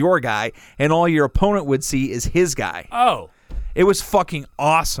see is your guy, and all your opponent would see is his guy. Oh, it was fucking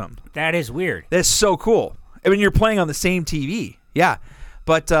awesome. That is weird. That's so cool. I mean, you're playing on the same TV, yeah,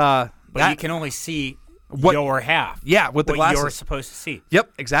 but you can only see your half. Yeah, with the what glasses you're supposed to see.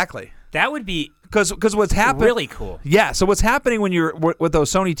 Yep, exactly. That would be because what's happening really cool. Yeah. So what's happening when you're with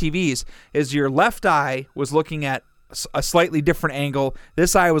those Sony TVs is your left eye was looking at a slightly different angle.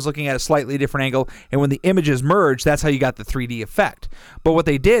 This eye was looking at a slightly different angle, and when the images merged, that's how you got the 3D effect. But what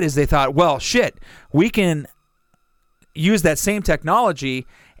they did is they thought, well, shit, we can use that same technology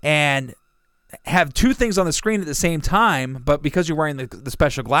and have two things on the screen at the same time, but because you're wearing the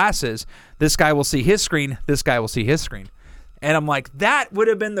special glasses, this guy will see his screen, this guy will see his screen. And I'm like, that would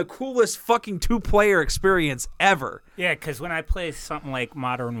have been the coolest fucking two-player experience ever. Yeah, because when I play something like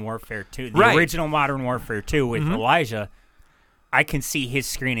Modern Warfare 2, the Right. original Modern Warfare 2 with Elijah, I can see his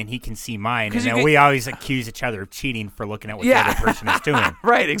screen and he can see mine, and then we always accuse each other of cheating for looking at what the other person is doing.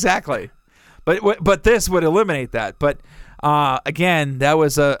 Right, exactly. But this would eliminate that. But again, that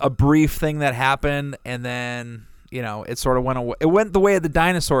was a brief thing that happened, and then it sort of went away. It went the way of the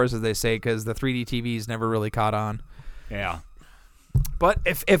dinosaurs, as they say, because the 3D TVs never really caught on. Yeah. But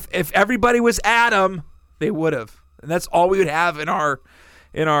if everybody was Adam, they would have, and that's all we would have in our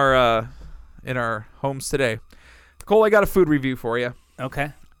homes today. Cole, I got a food review for you.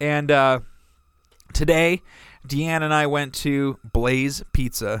 Okay. And today, Deanne and I went to Blaze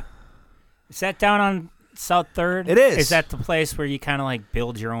Pizza. Is that down on South 3rd? It is. Is that the place where you kind of like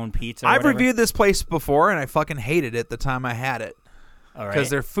build your own pizza? I've reviewed this place before, and I fucking hated it the time I had it. All right. Because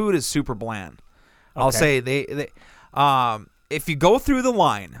their food is super bland. Okay. I'll say they if you go through the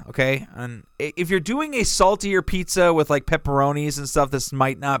line, okay, and if you're doing a saltier pizza with like pepperonis and stuff, this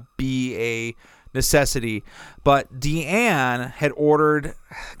might not be a necessity. But Deanne had ordered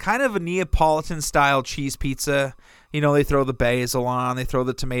kind of a Neapolitan-style cheese pizza. They throw the basil on, they throw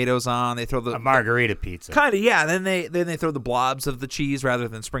the tomatoes on, they throw a margarita pizza. Kind of, yeah. Then they throw the blobs of the cheese rather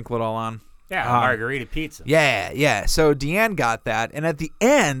than sprinkle it all on. Yeah, margarita pizza. Yeah. So Deanne got that, and at the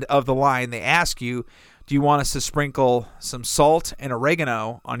end of the line, they ask you, do you want us to sprinkle some salt and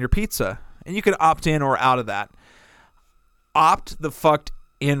oregano on your pizza? And you can opt in or out of that. Opt the fuck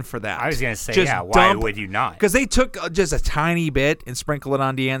in for that. I was going to say, just why would you not? Because they took just a tiny bit and sprinkled it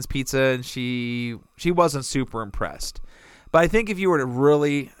on Deanne's pizza, and she wasn't super impressed. But I think if you were to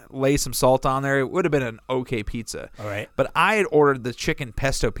really lay some salt on there, it would have been an okay pizza. All right. But I had ordered the chicken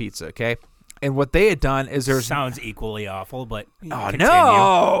pesto pizza, okay? And what they had done is sounds equally awful, but continue.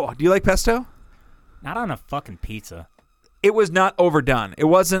 No. Do you like pesto? Not on a fucking pizza. It was not overdone. It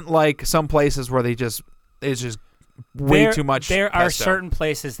wasn't like some places where it's just way too much There pesto. are certain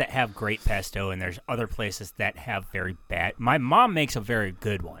places that have great pesto, and there's other places that have very bad. My mom makes a very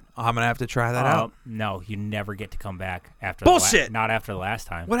good one. I'm going to have to try that out. No, you never get to come back after Bullshit! Not after the last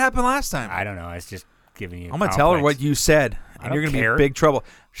time. What happened last time? I don't know. I was just giving you I'm going to tell her what you said, and you're going to be in big trouble.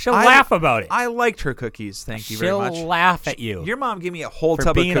 She'll laugh about it. I liked her cookies. Thank you very much. She'll laugh at you. Your mom gave me a whole for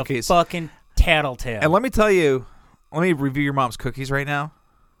tub being of cookies. A fucking tattletale. And let me tell you, let me review your mom's cookies right now.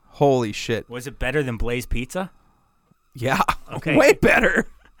 Holy shit. Was it better than Blaze Pizza? Yeah. Okay. Way better.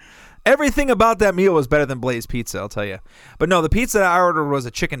 Everything about that meal was better than Blaze Pizza, I'll tell you. But no, the pizza that I ordered was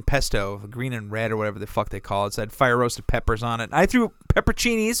a chicken pesto, green and red or whatever the fuck they call it. It said fire roasted peppers on it. I threw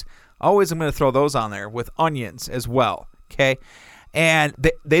pepperoncinis. Always I'm going to throw those on there with onions as well. Okay. And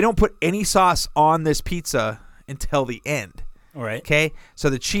they don't put any sauce on this pizza until the end. All right. Okay. So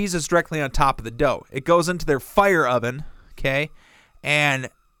the cheese is directly on top of the dough. It goes into their fire oven. Okay. And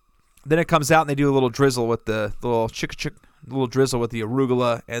then it comes out and they do a little drizzle with the little drizzle with the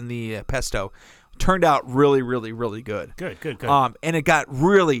arugula and the pesto. Turned out really, really, really good. Good. And it got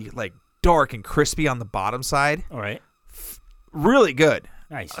really like dark and crispy on the bottom side. All right. Really good.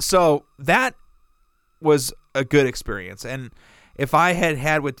 Nice. So that was a good experience. And if I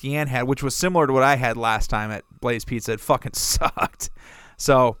had what Deanne had, which was similar to what I had last time at Blaze Pizza, it fucking sucked.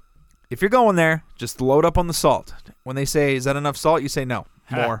 So if you're going there, just load up on the salt. When they say, is that enough salt? You say no.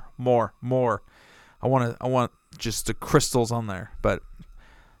 More. I want just the crystals on there. But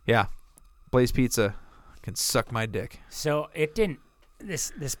yeah, Blaze Pizza can suck my dick. So it didn't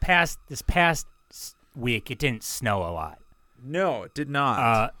this past week. It didn't snow a lot. No, it did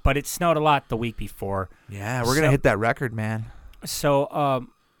not. But it snowed a lot the week before. Yeah, we're gonna hit that record, man. So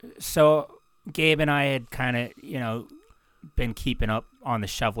Gabe and I had kind of been keeping up on the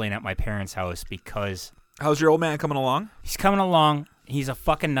shoveling at my parents' house because. How's your old man coming along? He's coming along. He's a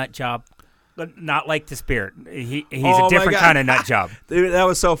fucking nut job, but not like the spirit. He's a different kind of nut job. Dude, that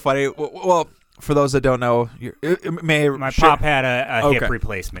was so funny. Well, for those that don't know, my pop had a hip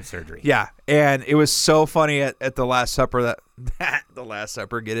replacement surgery. Yeah, and it was so funny at the Last Supper that The Last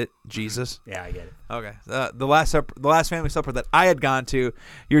Supper, get it? Jesus. Yeah, I get it. Okay. The last family supper that I had gone to,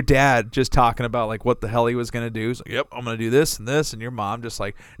 your dad just talking about like what the hell he was gonna do. He's like, "Yep, I'm gonna do this and this," and your mom just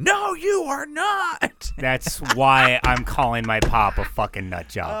like, "No, you are not." That's why I'm calling my pop a fucking nut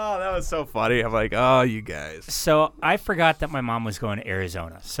job. Oh, that was so funny. I'm like, "Oh, you guys." So I forgot that my mom was going to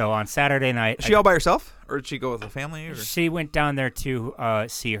Arizona. So on Saturday night, Is she all by herself, or did she go with the family? Or? She went down there to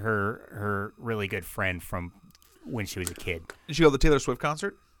see her really good friend from when she was a kid. Did she go to the Taylor Swift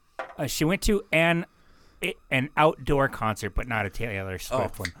concert? She went to an outdoor concert, but not a Taylor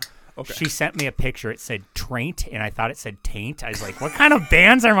Swift one. Okay. She sent me a picture. It said Traint, and I thought it said Taint. I was like, what kind of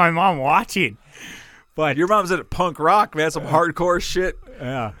bands are my mom watching? But your mom's into punk rock, man. Some hardcore shit.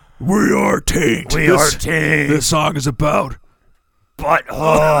 Yeah. We are Taint. We are Taint. This song is about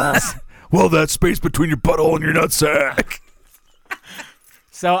buttholes. Well, that space between your butthole and your nutsack.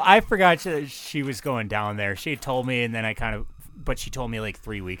 So I forgot she was going down there. She had told me, and then but she told me like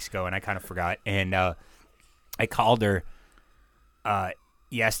 3 weeks ago, and I kind of forgot. And I called her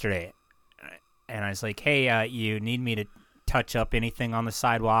yesterday, and I was like, "Hey, you need me to touch up anything on the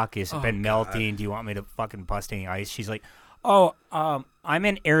sidewalk? Has it been melting? Do you want me to fucking bust any ice?" She's like, "Oh, I'm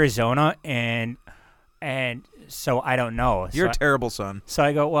in Arizona, and so I don't know." You're so a terrible son. So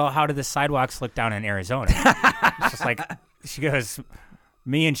I go, "Well, how do the sidewalks look down in Arizona?" It's just like, she goes,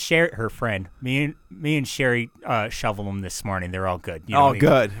 me and Sherry, her friend, me and Sherry shoveled them this morning. They're all good. You know,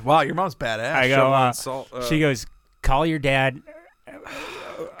 good. Wow, your mom's badass. I go, she goes, call your dad,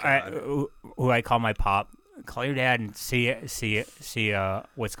 who I call my pop. Call your dad and see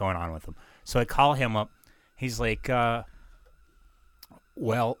what's going on with him. So I call him up. He's like,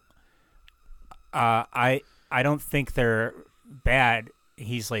 well, I don't think they're bad.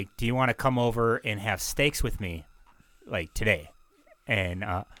 He's like, do you want to come over and have steaks with me, like today? And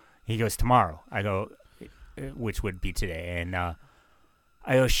he goes, tomorrow. I go, which would be today. And I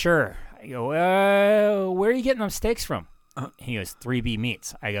go, sure. I go, where are you getting them steaks from? He goes, 3B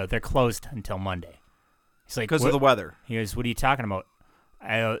Meats. I go, they're closed until Monday. He's like, because of the weather. He goes, what are you talking about?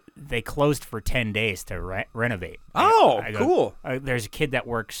 I go, they closed for 10 days to renovate. Oh, I go, cool. There's a kid that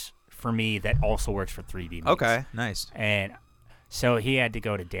works for me that also works for 3B Meats. Okay, nice. And so he had to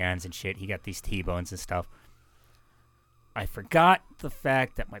go to Dan's and shit. He got these T-bones and stuff. I forgot the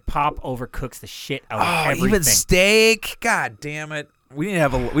fact that my pop overcooks the shit out of everything. Even steak. God damn it. We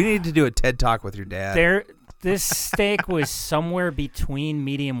need to do a TED Talk with your dad. This steak was somewhere between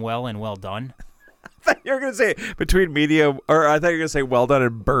medium well and well done. I thought you were going to say between medium, or I thought you were going to say well done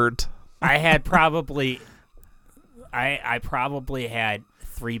and burnt. I had probably had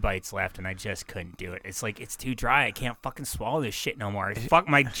 3 bites left, and I just couldn't do it. It's like, it's too dry. I can't fucking swallow this shit no more.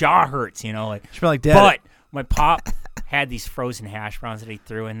 My jaw hurts, you know. Like, you smell like Dad. But my pop had these frozen hash browns that he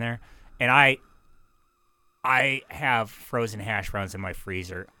threw in there, and I have frozen hash browns in my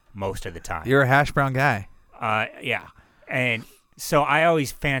freezer most of the time. You're a hash brown guy. Yeah. And so I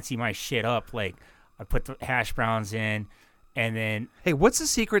always fancy my shit up. Like, I put the hash browns in, and then... Hey, what's the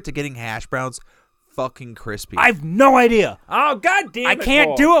secret to getting hash browns fucking crispy? I have no idea. Oh, God damn it, I can't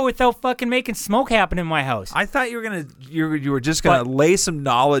Cole. do it without fucking making smoke happen in my house. I thought you were just gonna lay some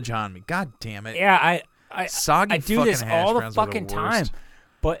knowledge on me. God damn it. Yeah, I Soggy do this fucking hash all the browns are fucking the time. worst.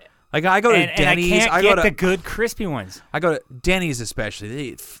 But like, I go to Denny's. And I can't get the good crispy ones. I go to Denny's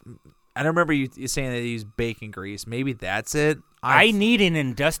especially. I don't remember you saying they use bacon grease. Maybe that's it. I need an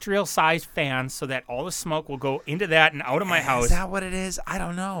industrial-sized fan so that all the smoke will go into that and out of my house. Is that what it is? I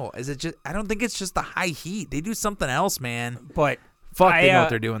don't know. Is it just? I don't think it's just the high heat. They do something else, man. But fuck, they know what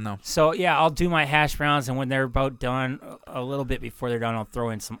they're doing though. So yeah, I'll do my hash browns, and when they're about done, a little bit before they're done, I'll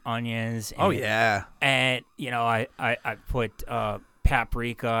throw in some onions. And, oh yeah. And I put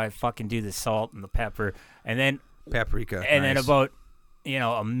paprika. I fucking do the salt and the pepper, and then paprika. And then about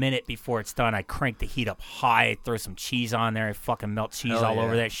a minute before it's done, I crank the heat up high, throw some cheese on there, I fucking melt cheese all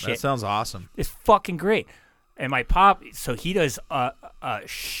over that shit. That sounds awesome. It's fucking great. And my pop, so he does a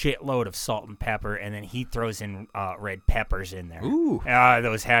shitload of salt and pepper, and then he throws in red peppers in there. Ooh.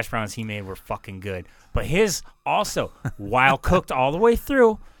 Those hash browns he made were fucking good. But his also, while cooked all the way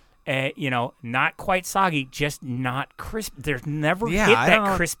through, not quite soggy, just not crisp. There's never hit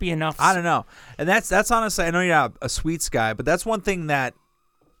that crispy enough. I don't know. And that's honestly, I know you're not a sweets guy, but that's one thing that,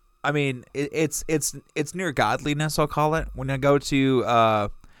 I mean, it's near godliness, I'll call it. When I go to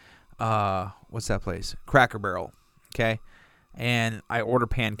what's that place? Cracker Barrel, okay? And I order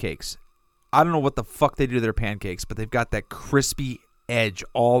pancakes. I don't know what the fuck they do to their pancakes, but they've got that crispy edge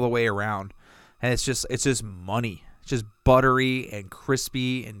all the way around. And it's just money. It's just buttery and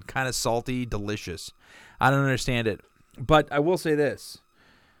crispy and kind of salty, delicious. I don't understand it. But I will say this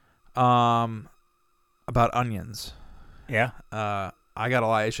about onions. Yeah. I got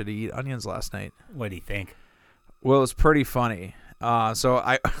Elijah to eat onions last night. What do you think? Well, it was pretty funny. So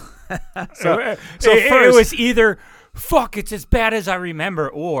first, it was either fuck, it's as bad as I remember,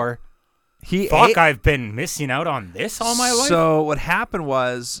 or I've been missing out on this all my life. So what happened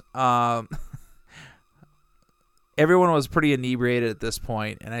was, everyone was pretty inebriated at this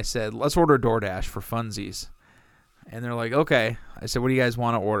point, and I said, "Let's order DoorDash for funsies." And they're like, "Okay." I said, "What do you guys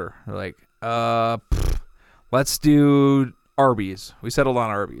want to order?" They're like, let's do Arby's." We settled on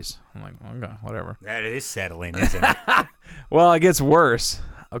Arby's. I'm like, okay, whatever. That is settling, isn't it? Well, it gets worse.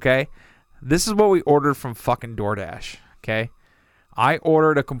 Okay, this is what we ordered from fucking DoorDash. Okay, I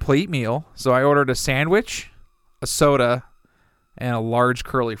ordered a complete meal, so I ordered a sandwich, a soda, and a large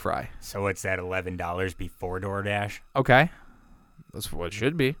curly fry. So it's at $11 before DoorDash? Okay. That's what it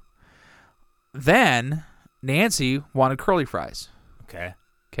should be. Then Nancy wanted curly fries. Okay.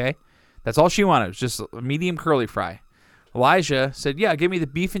 Okay. That's all she wanted. It was just a medium curly fry. Elijah said, "Yeah, give me the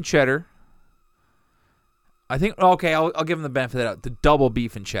beef and cheddar." I think, okay, I'll give him the benefit of the doubt. The double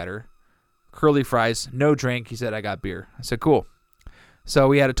beef and cheddar. Curly fries, no drink. He said, "I got beer." I said, "Cool." So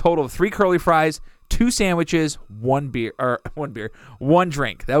we had a total of 3 curly fries, 2 sandwiches, 1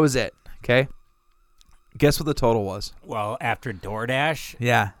 drink. That was it. Okay. Guess what the total was? Well, after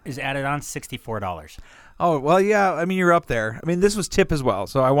DoorDash is added on, $64. Oh, well, yeah. I mean, you're up there. I mean, this was tip as well,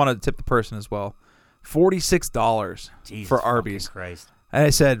 so I wanted to tip the person as well. $46 for Arby's. Christ. And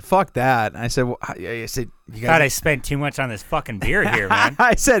I said, "Fuck that." And I said, "You guys." God, I spent too much on this fucking beer here, man.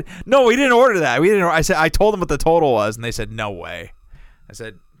 I said, "No, we didn't order that. We didn't." I said, I told them what the total was, and they said, "No way." I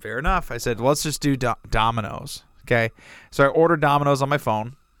said, "Fair enough." I said, "Let's just do Domino's." Okay. So I ordered Domino's on my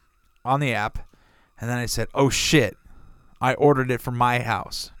phone, on the app, and then I said, "Oh shit, I ordered it from my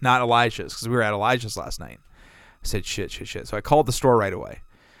house, not Elijah's, because we were at Elijah's last night." I said, shit. So I called the store right away,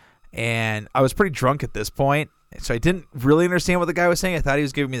 and I was pretty drunk at this point, so I didn't really understand what the guy was saying. I thought he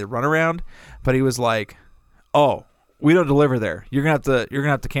was giving me the runaround, but he was like, "Oh, we don't deliver there. You're gonna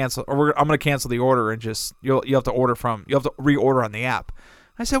have to cancel, or I'm gonna cancel the order and just you'll have to reorder on the app."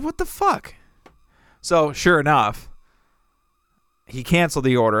 I said, "What the fuck?" So sure enough, he canceled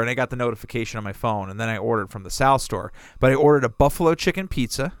the order, and I got the notification on my phone, and then I ordered from the South store. But I ordered a buffalo chicken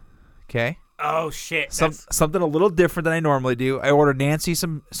pizza. Okay. Oh shit! Something a little different than I normally do. I ordered Nancy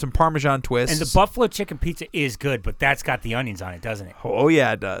some Parmesan twists. And the buffalo chicken pizza is good, but that's got the onions on it, doesn't it? Oh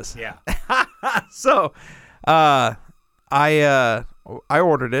yeah, it does. Yeah. So, I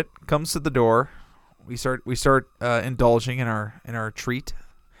ordered it. Comes to the door. We start indulging in our treat,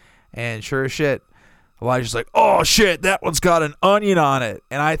 and sure as shit, Elijah's like, "Oh shit, that one's got an onion on it."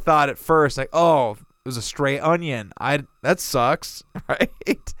 And I thought at first, like, "Oh, it was a stray onion. That sucks,"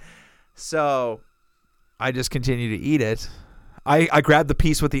 right? So I just continue to eat it. I grabbed the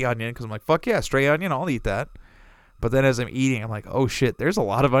piece with the onion because I'm like, "Fuck yeah, stray onion, I'll eat that." But then as I'm eating, I'm like, "Oh shit, there's a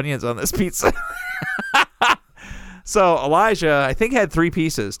lot of onions on this pizza." So Elijah, I think, had 3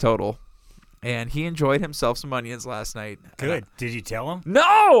 pieces total, and he enjoyed himself some onions last night. Good. Did you tell him?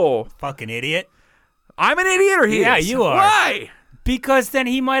 No! Fucking idiot. I'm an idiot, or he is? Yeah, you are. Why? Because then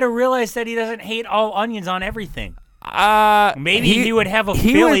he might have realized that he doesn't hate all onions on everything. Maybe he would have a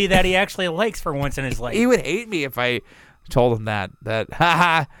Philly that he actually likes for once in his life. He would hate me if I told him that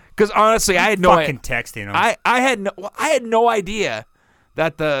haha. Because honestly, I had no fucking texting him. I had no idea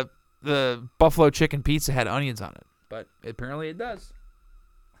that the buffalo chicken pizza had onions on it, but apparently it does.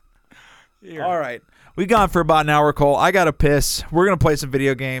 Here. All right, we gone for about an hour, Cole. I got to piss. We're gonna play some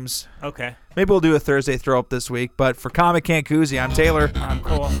video games. Okay. Maybe we'll do a Thursday throw up this week. But for Comic Can Coozie, I'm Taylor. I'm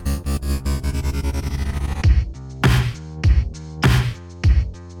Cole.